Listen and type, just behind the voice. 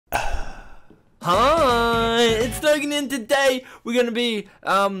Hi, it's Logan, and today we're gonna be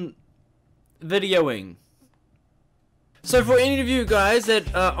videoing. So for any of you guys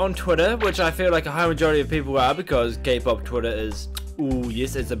that are on Twitter, which I feel like a high majority of people are, because K-pop Twitter is, ooh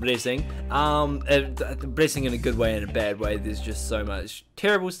yes, it's a blessing. A blessing in a good way and a bad way. There's just so much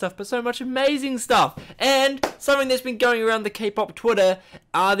terrible stuff, but so much amazing stuff. And something that's been going around the K-pop Twitter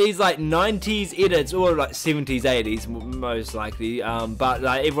are these like 90s edits, or like 70s, 80s most likely. But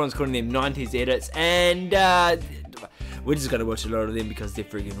like everyone's calling them 90s edits, and we're just gonna watch a lot of them because they're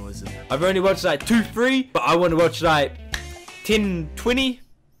freaking awesome. I've only watched like 2, 3, but I want to watch like 10, 20,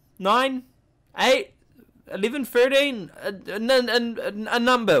 9, 8, 11, 13, a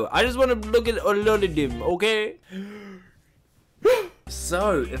number. I just want to look at a lot of them, okay?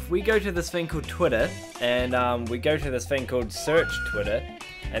 So, if we go to this thing called Twitter, and we go to this thing called search Twitter,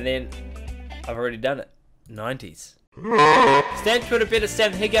 and then, I've already done it, 90s. Stand Twitter better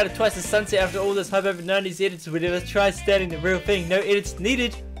stand hang out at twice the sunset after all this hype over 90s edits. We never try standing the real thing, no edits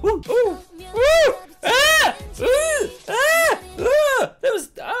needed. Woo, woo, woo! Ah! Ooh! Ah! Ooh! That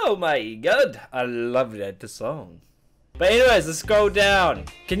was, oh my god, I loved the song. But anyways, let's scroll down.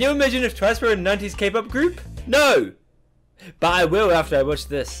 Can you imagine if Twice were a 90s K-pop group? No! But I will after I watch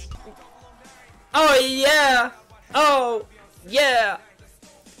this. Oh yeah! Oh yeah!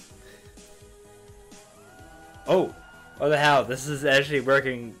 Oh, what the hell, this is actually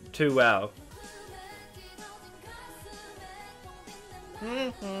working too well.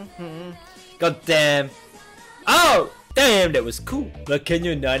 God damn. Oh! Damn, that was cool. But can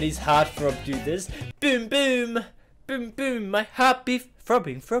your 90s heartthrob do this? Boom, boom. Boom, boom. My heart be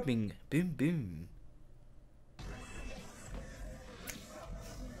throbbing, throbbing. Boom, boom.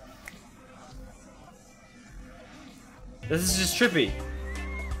 This is just trippy.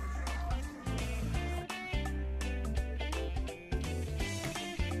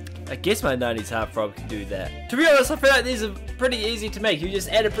 I guess my 90s heartthrob can do that. To be honest, I feel like these are pretty easy to make. You just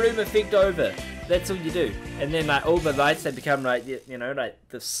add a bloom effect over. That's all you do. And then like all the lights, they become like, you know, like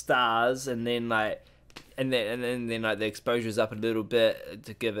the stars, and then like and then like the exposure's up a little bit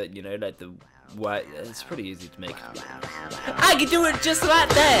to give it, you know, like the white. It's pretty easy to make. I can do it just like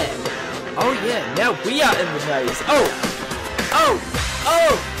that. Oh yeah, now we are in the 90s. Oh! Oh!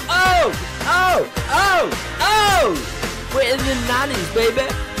 Oh! Oh! Oh! Oh! Oh! We're in the 90s, baby!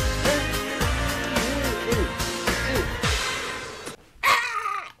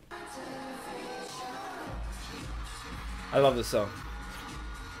 I love this song.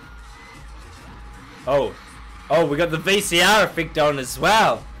 Oh. Oh, we got the VCR effect on as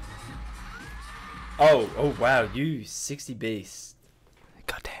well. Oh, oh wow, you 60 beast.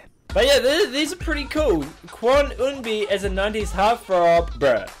 Goddamn. But yeah, these are pretty cool. Kwon Eunbi as a 90s heartthrob.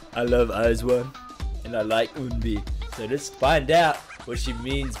 Bruh, I love IZ*ONE. And I like Eunbi. So let's find out what she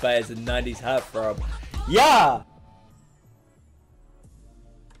means by as a 90s heartthrob. Yeah!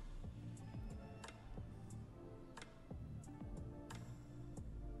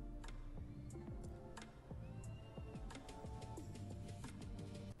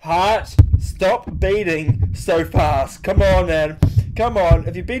 Heart, stop beating so fast. Come on, man. Come on.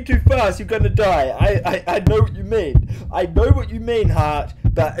 If you beat too fast, you're gonna die. I know what you mean. I know what you mean, heart.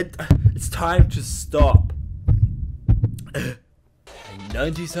 But it's time to stop.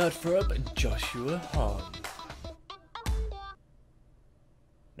 90s heartthrob, Joshua Hahn.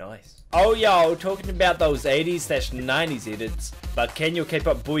 Nice. Oh, yo, talking about those 80s/90s edits. But can your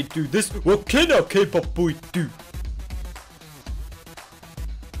K-pop boy do this? What can our K-pop boy do?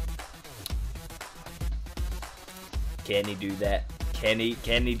 Can he do that? Can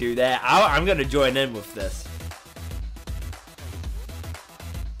he do that? I'm gonna join in with this.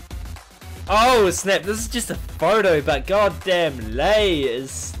 Oh snap, this is just a photo, but goddamn Lay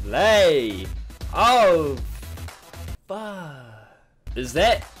is slay. Oh fuck. Is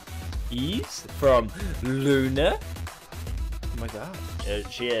that Eve from Luna? Oh my god.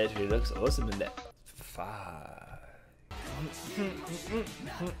 She actually looks awesome in that. Fuck.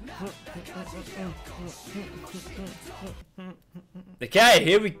 Okay,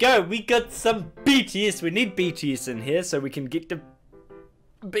 here we go. We got some BTS. We need BTS in here so we can get the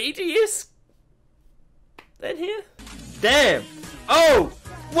BTS in here. Damn. Oh,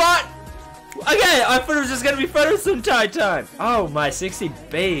 what? Okay, I thought it was just gonna be photos the entire time. Oh, my 60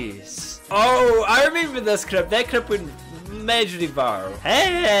 base. Oh, I remember this clip. That clip went majorly viral.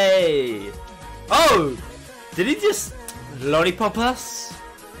 Hey. Oh, did he just lollipop us?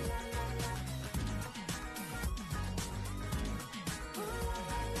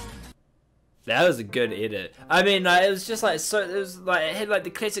 That was a good edit. I mean, like, it was just like, so it was like, it had like the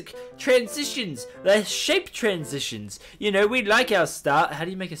classic transitions, the shape transitions. You know, we like our star. How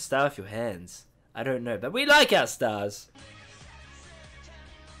do you make a star with your hands? I don't know, but we like our stars.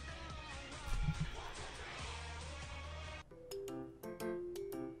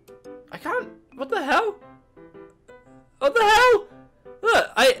 I can't. What the hell? What the hell?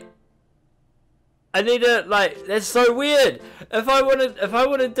 Look, I need to, like, that's so weird. If I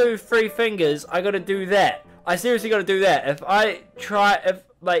wanna do 3 fingers, I gotta do that. I seriously gotta do that.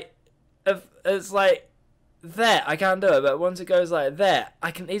 If it's like that, I can't do it. But once it goes like that,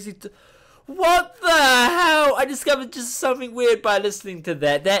 I can easily do. What the hell? I discovered just something weird by listening to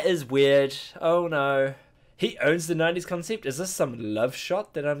that. That is weird. Oh no. He owns the 90s concept. Is this some love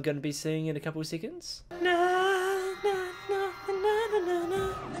shot that I'm gonna be seeing in a couple of seconds?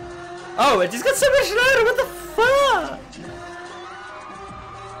 Oh, it just got so much louder. What the fuck?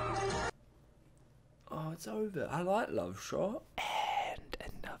 Oh, it's over. I like Love Shot. And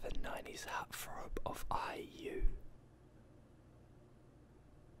another 90s heartthrob of IU.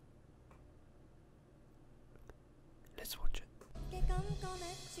 Let's watch it.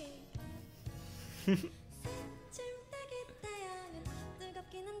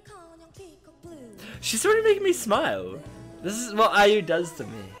 She's already making me smile. This is what IU does to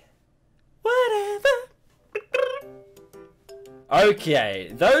me. Whatever.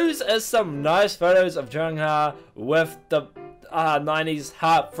 Okay, those are some nice photos of Jungha with the 90s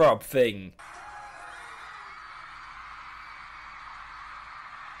heartthrob thing.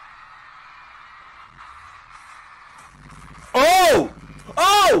 Oh!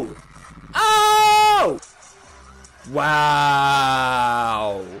 Oh! Oh!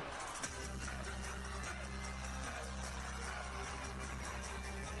 Wow!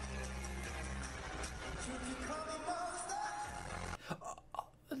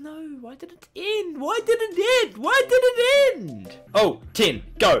 No, why did it end? Why did it end? Why did it end? Oh, 10.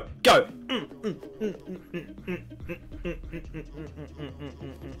 Go, go.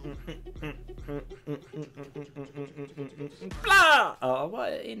 Blah! Oh,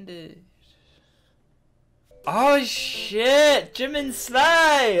 what ended? Oh shit! Jimin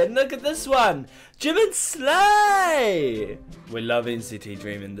Slay! And look at this one! Jimin Slay! We love NCT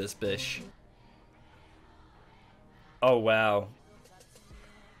Dream in this bish. Oh wow.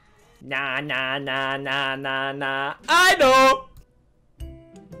 Nah, nah, nah, nah, nah, nah. I know!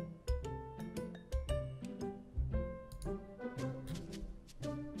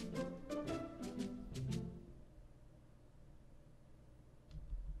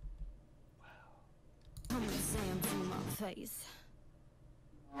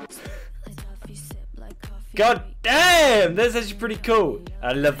 God damn! That's actually pretty cool.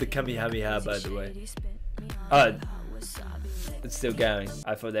 I love the Kamehameha, by the way. It's still going.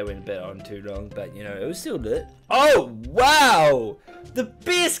 I thought they went a bit on too long, but you know, it was still lit. Oh, wow! The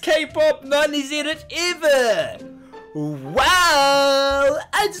best K-pop 90s edit ever! Wow!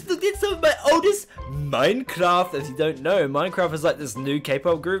 I just looked at some of my oldest Minecraft. If you don't know, Minecraft is like this new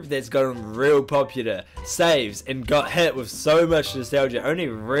K-pop group that's gotten real popular, saves, and got hit with so much nostalgia. Only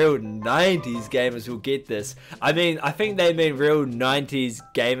real 90s gamers will get this. I mean, I think they mean real 90s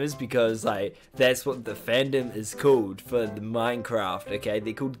gamers because, like, that's what the fandom is called for the Minecraft, okay?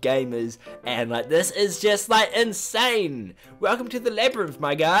 They're called gamers, and, like, this is just, like, insane! Welcome to the labyrinth,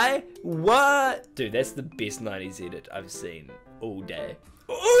 my guy! What? Dude, that's the best 90s edit I've seen all day.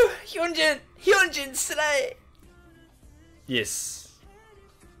 Oh, Hyunjin Slay! Yes.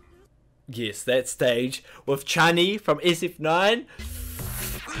 Yes, that stage with Chani from SF9.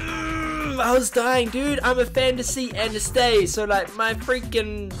 I was dying, dude. I'm a fantasy and a stay, so like my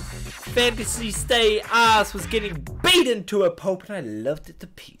freaking fantasy stay ass was getting beaten to a pulp and I loved it to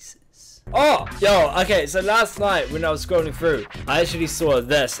pieces. Oh, yo, okay, so last night when I was scrolling through, I actually saw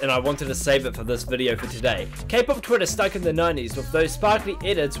this and I wanted to save it for this video for today. K-pop Twitter stuck in the 90s with those sparkly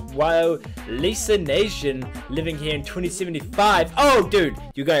edits while Lisa Nation living here in 2075. Oh, dude,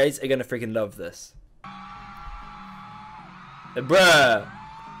 you guys are gonna freaking love this. Bruh.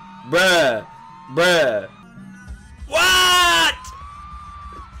 Bruh. Bruh. What?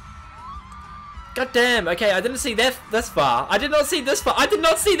 God damn, okay, I didn't see that this far. I did not see this far. I did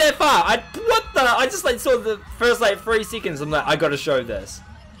not see that far. What the? I just like saw the first like 3 seconds. I'm like, I gotta show this.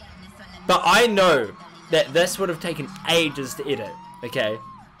 But I know that this would have taken ages to edit, okay?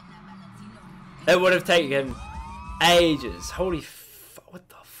 It would have taken ages. Holy fuck, what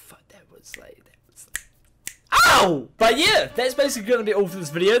the fuck? That was like, ow! But yeah, that's basically gonna be all for this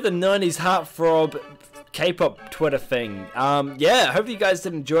video. The 90s heartthrob K-pop Twitter thing. Yeah, hope you guys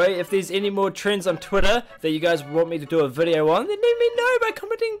did enjoy. If there's any more trends on Twitter that you guys want me to do a video on, then let me know by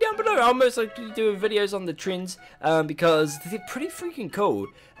commenting down below. I'll most likely do videos on the trends because they're pretty freaking cool.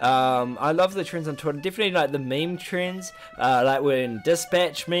 I love the trends on Twitter. Definitely like the meme trends, like when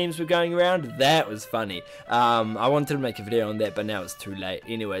dispatch memes were going around. That was funny. I wanted to make a video on that, but now it's too late.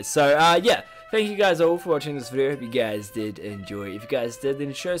 Anyway, so yeah. Thank you guys all for watching this video. Hope you guys did enjoy. If you guys did,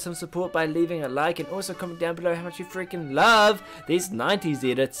 then show some support by leaving a like and also comment down below how much you freaking love these 90s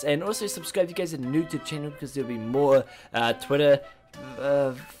edits. And also subscribe if you guys are new to the channel because there'll be more Twitter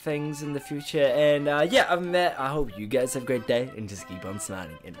things in the future. And yeah, other than that, I hope you guys have a great day and just keep on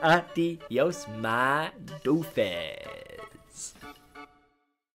smiling. And adios, my doofus.